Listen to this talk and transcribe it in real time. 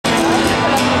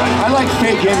like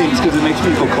fake endings because it makes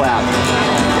people clap.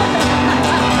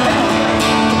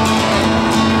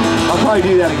 I'll probably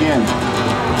do that again.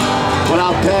 When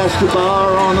I'll pass the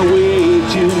bar on the way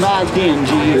to my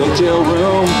dingy hotel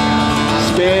room,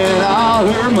 spend all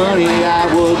her money I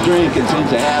was drinking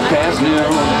since 12:30.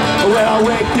 Well, I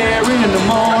wake there in the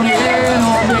morning,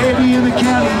 or maybe in the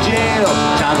county jail.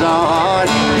 Times are hard,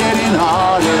 getting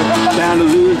harder. Bound to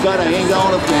lose, but I ain't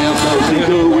gonna fail. So take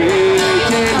away,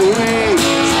 take away,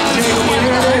 take away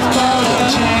this ball and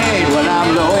chain. When I'm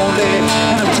lonely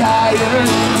and I'm tired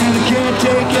and I can't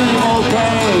take any more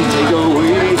pain. Take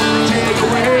away,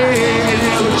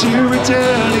 never to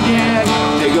return again.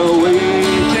 Take away,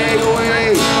 take away,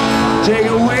 take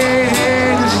away.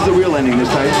 This is the real ending this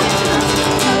time.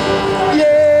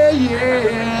 Yeah,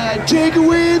 yeah. Take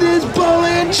away this ball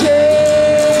and chain.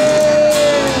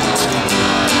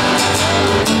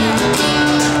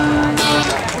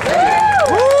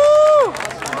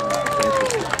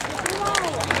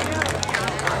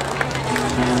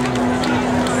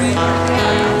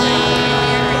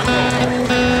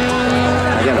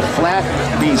 I got a flat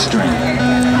B string.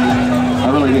 I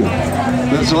really do.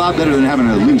 But it's a lot better than having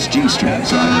a loose G string,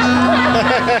 so I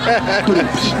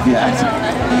just... yeah.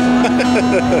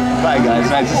 Bye guys,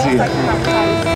 nice to see you.